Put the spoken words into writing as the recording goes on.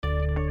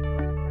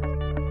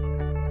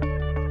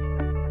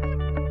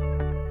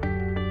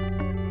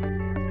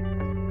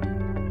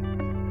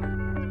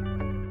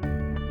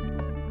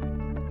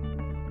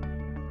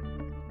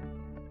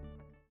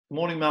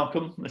Morning,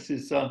 Malcolm. This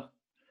is coffee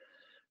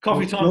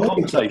Good time morning, Tom.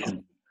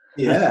 conversation.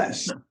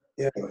 Yes.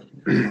 Yeah.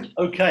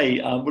 Okay,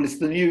 well, it's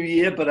the new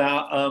year, but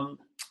our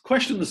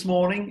question this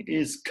morning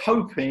is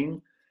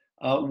coping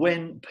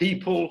when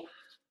people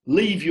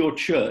leave your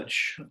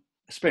church,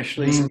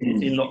 especially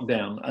in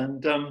lockdown.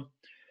 And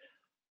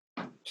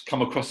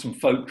come across some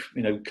folk,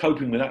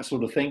 coping with that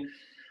sort of thing.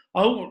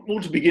 I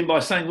want to begin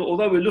by saying that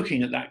although we're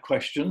looking at that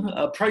question,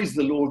 praise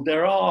the Lord,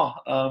 there are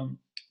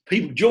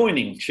people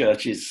joining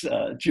churches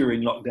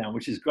during lockdown,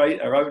 which is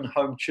great. Our own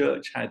home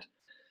church had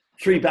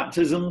 3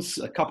 baptisms,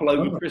 a couple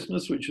over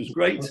Christmas, which was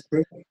great.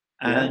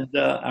 And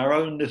our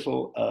own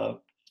little,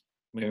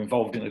 we're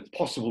involved in a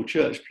possible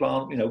church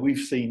plant. We've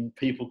seen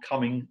people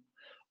coming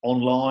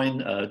online,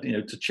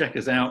 to check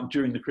us out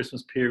during the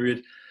Christmas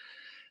period.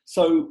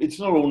 So it's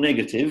not all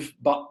negative,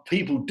 but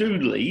people do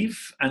leave,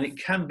 and it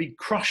can be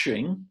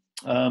crushing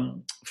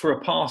for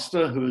a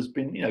pastor who has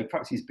been,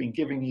 perhaps he's been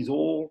giving his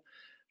all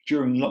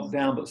during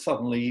lockdown, but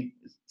suddenly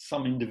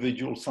some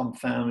individual, some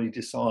family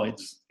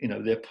decides,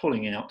 they're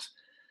pulling out,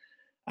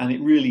 and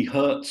it really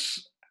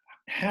hurts.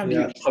 How do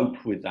you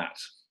cope with that?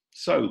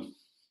 So,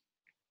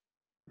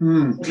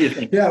 what do you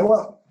think?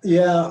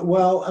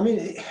 Well, I mean,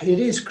 it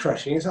is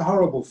crushing. It's a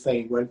horrible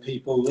thing when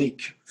people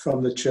leak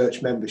from the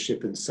church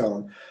membership and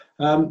so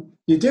on.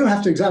 You do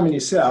have to examine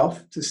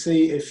yourself to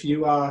see if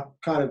you are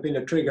kind of been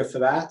a trigger for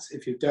that,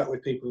 if you've dealt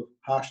with people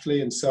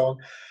harshly and so on.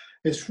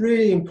 It's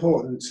really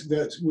important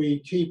that we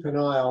keep an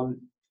eye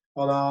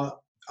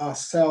on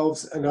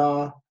ourselves and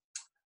I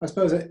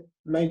suppose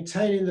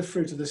maintaining the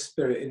fruit of the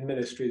Spirit in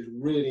ministry is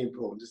really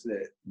important, isn't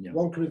it? Yeah.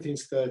 1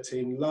 Corinthians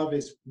 13, love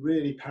is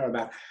really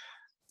paramount.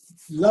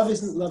 Love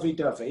isn't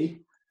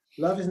lovey-dovey.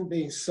 Love isn't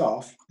being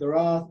soft. There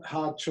are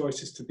hard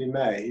choices to be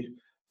made.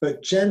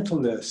 But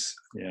gentleness,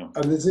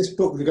 and there's this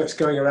book that's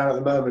going around at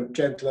the moment,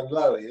 Gentle and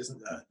Lowly,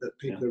 isn't there, that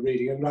people are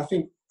reading. And I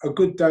think a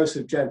good dose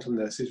of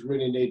gentleness is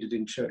really needed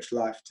in church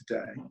life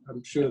today.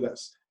 I'm sure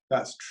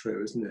that's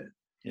true, isn't it?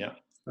 Yeah.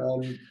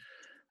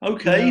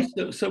 Okay,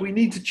 so we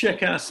need to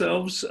check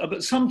ourselves,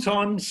 but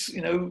sometimes,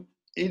 it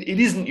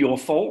isn't your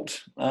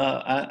fault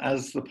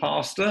as the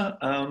pastor.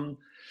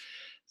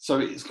 So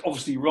it's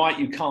obviously right,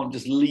 you can't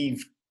just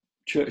leave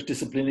church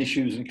discipline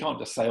issues and you can't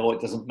just say, oh,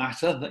 it doesn't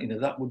matter.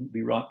 That wouldn't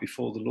be right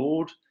before the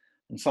Lord.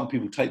 And some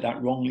people take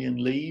that wrongly and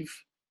leave.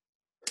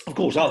 Of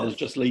course, others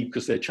just leave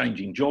because they're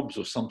changing jobs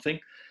or something.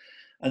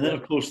 And then,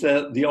 of course,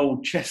 they're the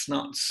old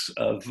chestnuts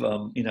of,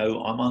 I'm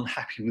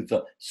unhappy with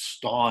the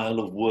style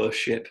of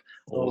worship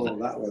or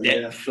the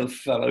depth of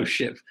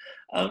fellowship.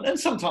 And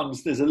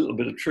sometimes there's a little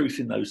bit of truth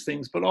in those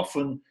things, but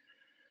often,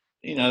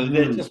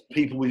 they're just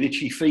people with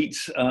itchy feet,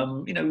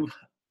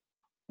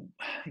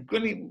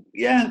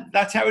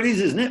 that's how it is,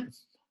 isn't it?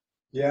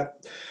 Yeah.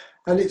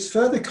 And it's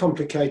further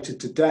complicated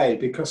today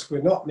because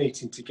we're not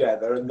meeting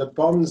together and the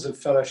bonds of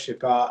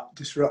fellowship are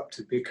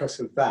disrupted because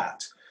of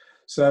that.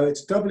 So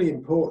it's doubly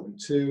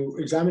important to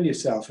examine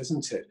yourself,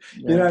 isn't it?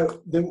 Yeah.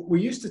 We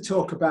used to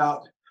talk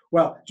about,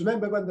 do you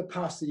remember when the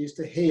pastor used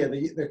to hear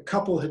the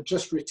couple had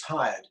just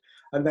retired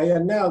and they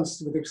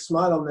announced with a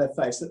smile on their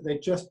face that they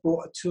just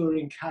bought a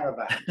touring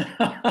caravan?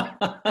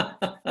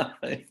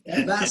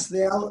 That's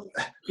the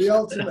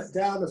ultimate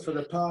downer for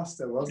the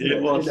pastor, wasn't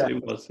it?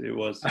 It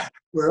was.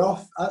 We're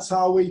off. That's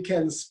our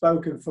weekend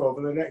spoken for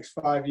the next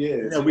 5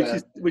 years. Yeah,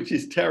 which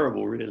is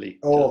terrible, really.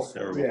 Oh,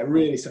 terrible. Yeah,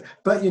 really. So,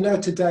 but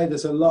today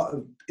there's a lot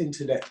of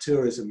internet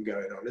tourism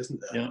going on,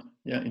 isn't there?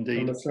 Yeah,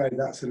 indeed. I'm afraid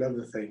that's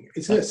another thing.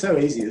 It's so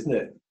easy, isn't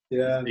it?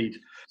 Yeah. Indeed.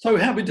 So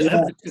how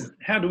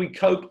do we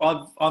cope?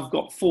 I've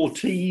got 4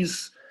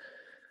 T's.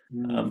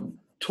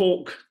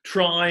 Talk,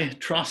 try,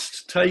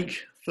 trust,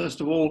 take. First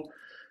of all,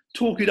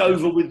 talk it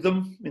over with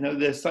them.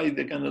 They say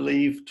they're going to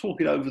leave.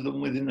 Talk it over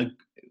them with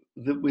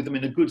them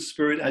in a good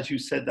spirit, as you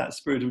said, that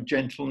spirit of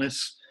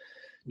gentleness.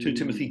 2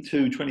 Timothy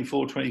 2,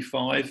 24,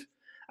 25,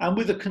 and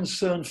with a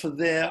concern for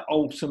their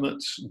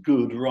ultimate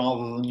good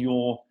rather than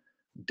your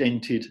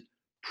dented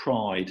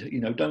pride.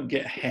 Don't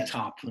get het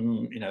up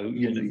and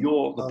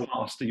you're the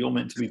pastor, you're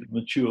meant to be the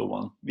mature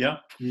one.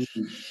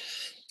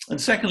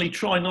 And secondly,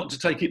 try not to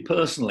take it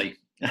personally.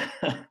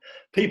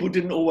 People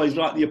didn't always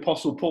like the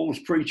Apostle Paul's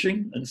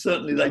preaching, and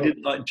certainly they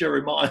didn't like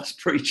Jeremiah's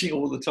preaching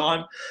all the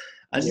time.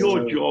 And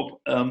your job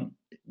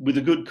with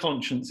a good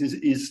conscience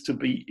is to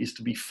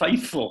be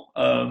faithful.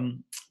 Do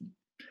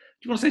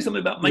you want to say something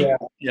about me?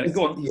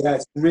 Go on. Yeah,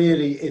 it's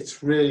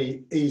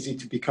really easy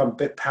to become a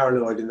bit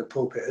paranoid in the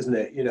pulpit, isn't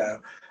it?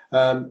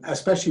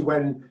 Especially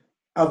when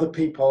other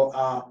people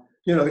are,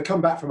 they come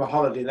back from a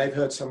holiday and they've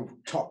heard some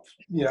top,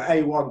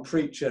 A1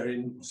 preacher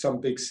in some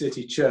big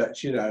city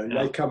church, and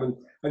they come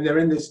and they're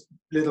in this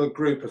little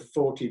group of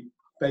 40,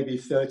 maybe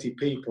 30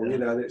 people,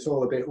 and it's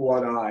all a bit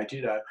one-eyed,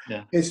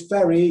 It's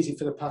very easy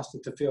for the pastor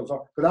to feel,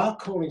 but our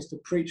calling is to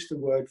preach the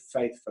word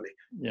faithfully.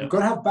 We've got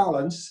to have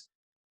balance.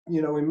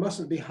 We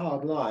mustn't be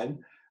hard line.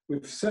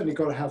 We've certainly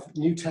got to have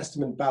New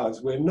Testament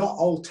balance. We're not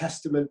Old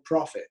Testament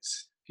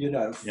prophets,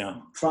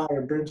 fire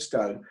and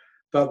brimstone.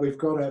 but we've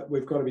got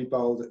to be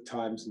bold at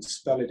times and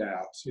spell it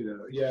out.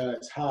 Yeah,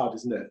 it's hard,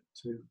 isn't it?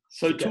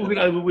 So talk it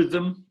over with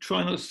them.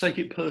 Try not to take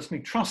it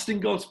personally. Trust in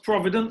God's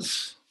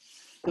providence.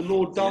 The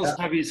Lord does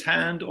have his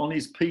hand on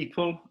his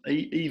people,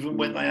 even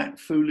when they act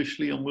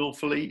foolishly and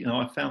willfully.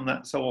 I found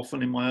that so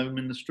often in my own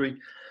ministry.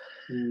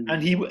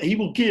 And he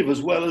will give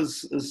as well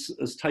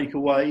as take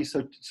away.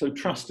 So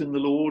trust in the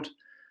Lord.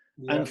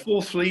 Yeah. And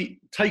fourthly,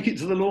 take it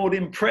to the Lord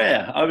in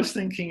prayer. I was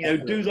thinking,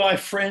 do thy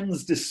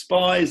friends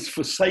despise,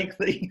 forsake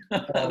thee?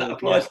 That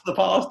applies to the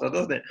pastor,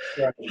 doesn't it?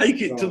 Right.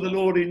 Take it to the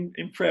Lord in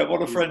prayer.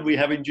 What a friend we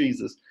have in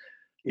Jesus.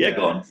 Yeah,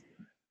 go on.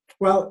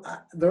 Well,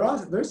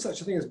 there is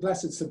such a thing as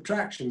blessed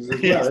subtractions as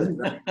well, isn't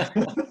there?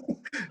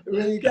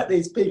 When you get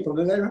these people,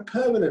 and they're a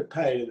permanent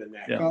pain in the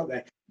neck, aren't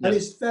they? Yeah. And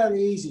it's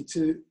very easy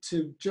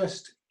to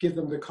just give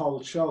them the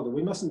cold shoulder.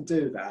 We mustn't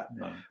do that.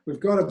 No.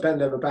 We've got to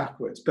bend over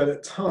backwards. But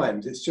at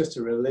times, it's just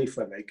a relief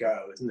when they go,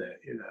 isn't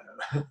it?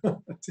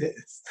 It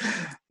is.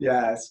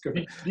 Yeah, it's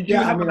good. Did you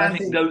have an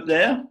anecdote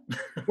there?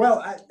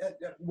 Well,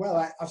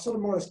 I've sort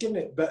of more or less given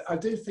it, but I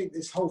do think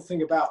this whole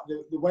thing about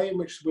the way in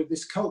which, with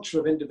this culture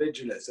of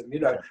individualism,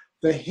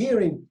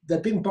 they're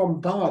being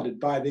bombarded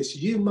by this.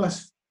 You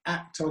must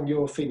act on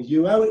your feelings.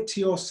 You owe it to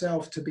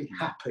yourself to be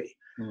happy.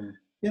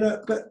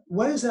 But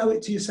where's owe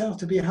it to yourself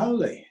to be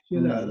holy?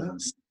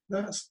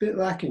 That's a bit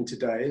lacking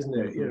today, isn't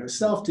it?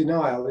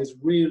 Self-denial is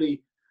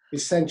really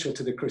essential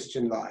to the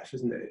Christian life,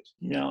 isn't it?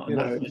 Yeah,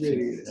 it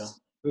really is.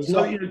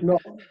 Yeah.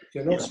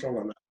 You're not strong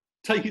on that.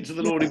 Take it to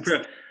the Lord in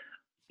prayer.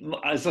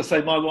 As I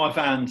say, my wife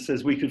Anne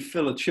says we could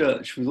fill a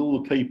church with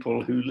all the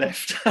people who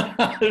left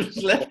out over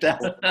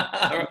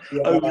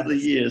the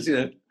years.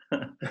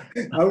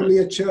 Only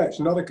a church,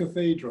 not a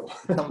cathedral.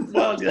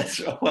 Well, that's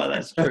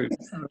true.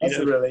 That's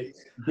really,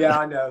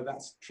 I know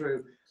that's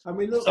true. And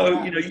we look.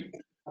 So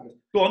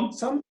go on.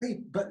 Some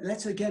people, but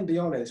let's again be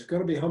honest. We've got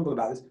to be humble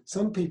about this.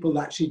 Some people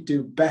actually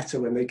do better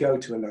when they go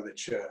to another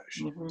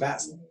church.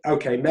 That's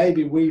okay.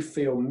 Maybe we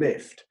feel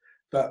miffed,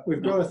 but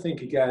we've got to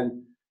think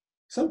again.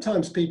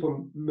 Sometimes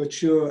people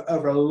mature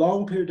over a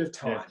long period of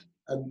time.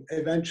 And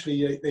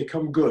eventually they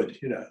come good,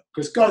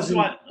 because God's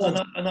right.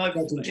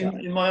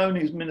 In my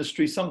own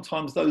ministry,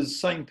 sometimes those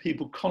same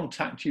people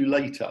contact you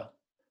later.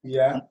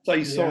 Yeah. And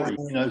say sorry,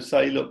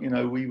 say, look,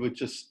 we were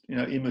just,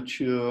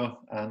 immature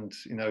and,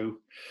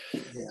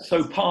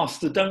 So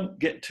pastor, don't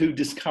get too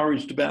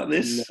discouraged about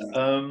this.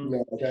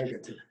 No, don't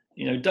get too.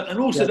 And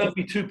also don't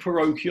be too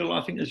parochial.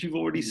 I think, as you've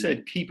already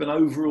said, keep an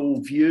overall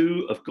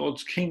view of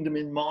God's kingdom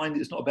in mind.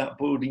 It's not about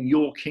building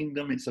your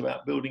kingdom. It's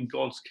about building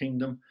God's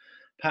kingdom.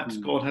 Perhaps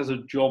God has a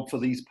job for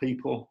these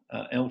people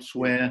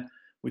elsewhere,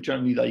 which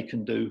only they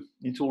can do.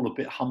 It's all a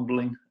bit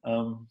humbling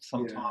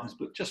sometimes,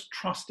 but just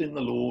trust in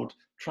the Lord,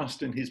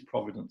 trust in his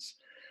providence.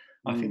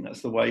 I think that's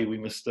the way we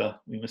must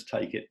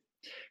take it.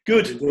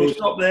 Good. We'll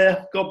stop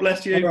there. God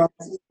bless you. Right.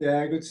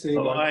 Yeah, good to see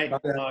you. Bye.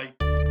 Bye.